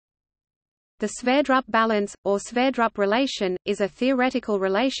The Sverdrup balance, or Sverdrup relation, is a theoretical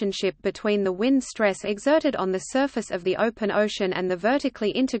relationship between the wind stress exerted on the surface of the open ocean and the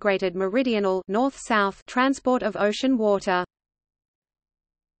vertically integrated meridional north-south transport of ocean water.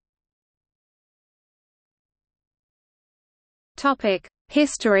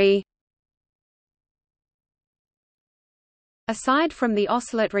 History. Aside from the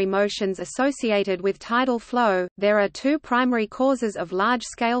oscillatory motions associated with tidal flow, there are two primary causes of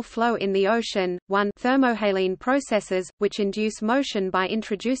large-scale flow in the ocean: one, thermohaline processes, which induce motion by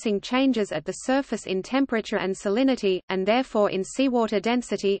introducing changes at the surface in temperature and salinity, and therefore in seawater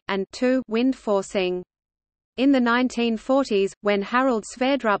density, and two, wind forcing. In the 1940s, when Harold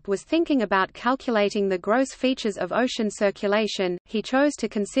Sverdrup was thinking about calculating the gross features of ocean circulation, he chose to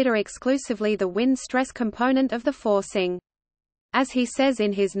consider exclusively the wind stress component of the forcing. As he says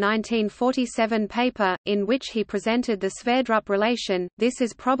in his 1947 paper, in which he presented the Sverdrup relation, this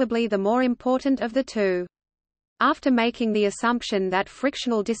is probably the more important of the two. After making the assumption that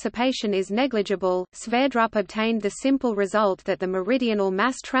frictional dissipation is negligible, Sverdrup obtained the simple result that the meridional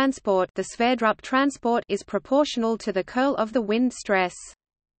mass transport, the Sverdrup transport, is proportional to the curl of the wind stress.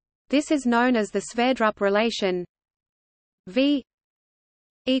 This is known as the Sverdrup relation. V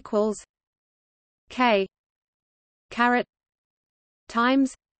equals K caret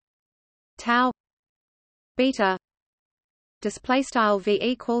times tau beta. Display style V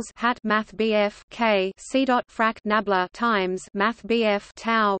equals hat math BF K C dot frac nabla times math BF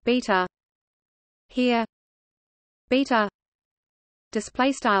tau beta. Here beta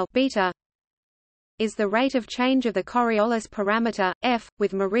display style beta is the rate of change of the Coriolis parameter f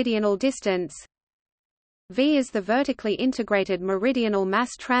with meridional distance. V is the vertically integrated meridional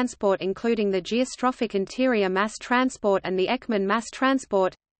mass transport including the geostrophic interior mass transport and the Ekman mass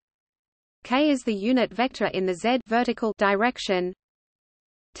transport. K is the unit vector in the z vertical direction.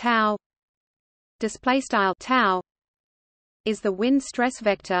 Tau display style tau is the wind stress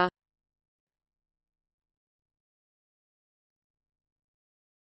vector.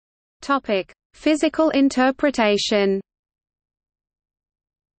 Topic: Physical interpretation.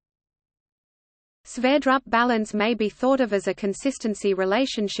 Sverdrup balance may be thought of as a consistency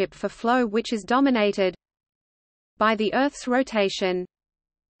relationship for flow which is dominated by the Earth's rotation.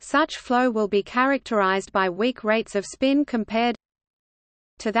 Such flow will be characterized by weak rates of spin compared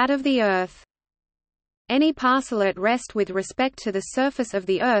to that of the Earth. Any parcel at rest with respect to the surface of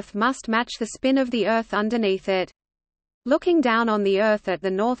the Earth must match the spin of the Earth underneath it. Looking down on the Earth at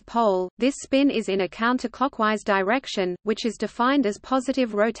the North Pole, this spin is in a counterclockwise direction, which is defined as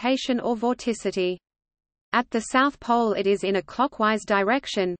positive rotation or vorticity. At the South Pole it is in a clockwise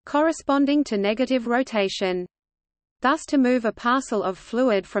direction, corresponding to negative rotation. Thus to move a parcel of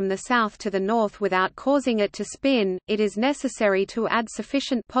fluid from the south to the north without causing it to spin, it is necessary to add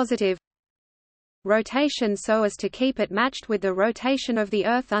sufficient positive rotation so as to keep it matched with the rotation of the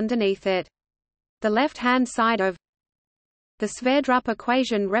Earth underneath it. The left-hand side of the Sverdrup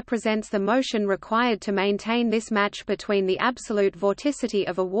equation represents the motion required to maintain this match between the absolute vorticity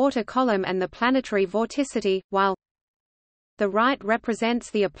of a water column and the planetary vorticity, while the right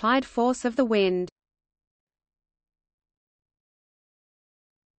represents the applied force of the wind.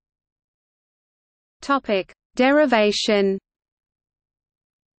 Topic: Derivation.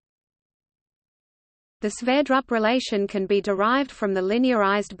 The Sverdrup relation can be derived from the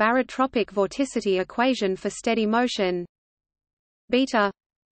linearized barotropic vorticity equation for steady motion. Beta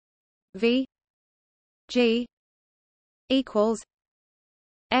V G equals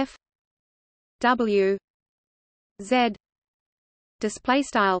F W Z. Display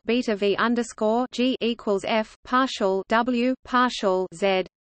style beta V underscore G equals F partial W partial Z.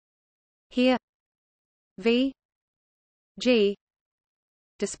 Here V G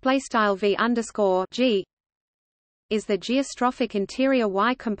display style V underscore G is the geostrophic interior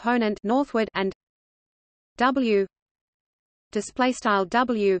y component northward and W display style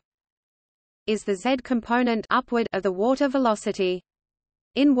W is the z component upward of the water velocity.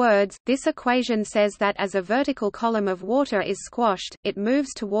 In words, this equation says that as a vertical column of water is squashed, it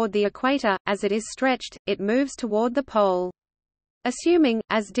moves toward the equator; as it is stretched, it moves toward the pole. Assuming,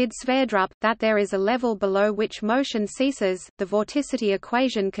 as did Sverdrup, that there is a level below which motion ceases, the vorticity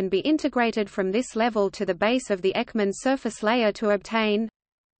equation can be integrated from this level to the base of the Ekman surface layer to obtain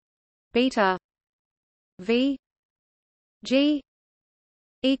beta V G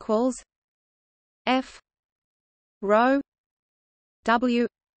equals F rho W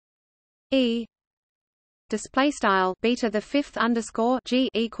E. Display style beta the fifth underscore G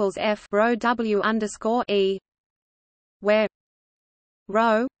equals F rho W underscore E, where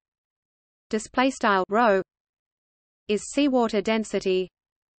rho display style rho is seawater density,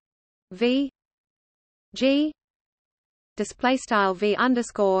 V G display style V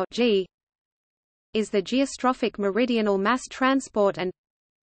underscore G is the geostrophic meridional mass transport, and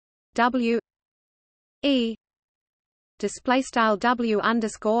W E display style W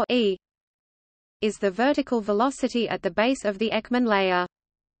underscore E is the vertical velocity at the base of the Ekman layer.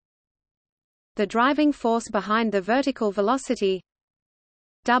 The driving force behind the vertical velocity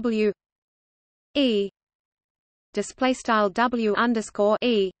W E display style W underscore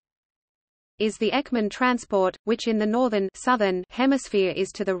E is the Ekman transport, which in the southern hemisphere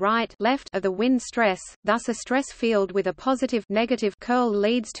is to the right-left of the wind stress. Thus, a stress field with a positive-negative curl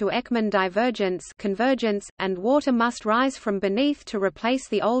leads to Ekman divergence, convergence, and water must rise from beneath to replace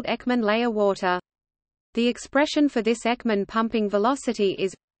the old Ekman layer water. The expression for this Ekman pumping velocity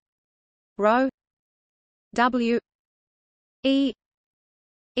is rho W E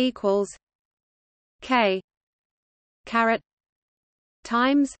equals K caret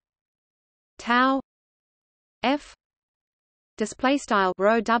times tau F display style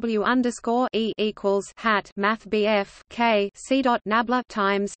rho W underscore E equals hat math BF K C dot nabla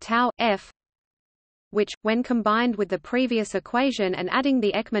times tau F, which, when combined with the previous equation and adding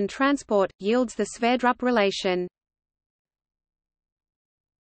the Ekman transport, yields the Sverdrup relation.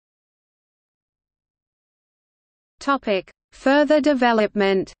 Topic: Further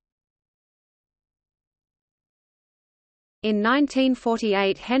development. In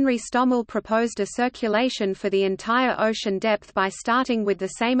 1948, Henry Stommel proposed a circulation for the entire ocean depth by starting with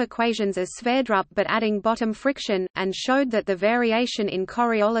the same equations as Sverdrup but adding bottom friction, and showed that the variation in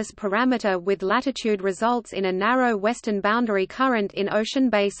Coriolis parameter with latitude results in a narrow western boundary current in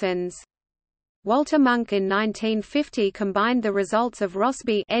ocean basins. Walter Munk in 1950 combined the results of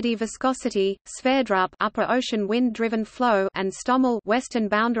Rossby eddy viscosity, Sverdrup upper ocean wind-driven flow, and Stommel western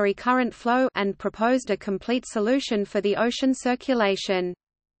boundary current flow, and proposed a complete solution for the ocean circulation.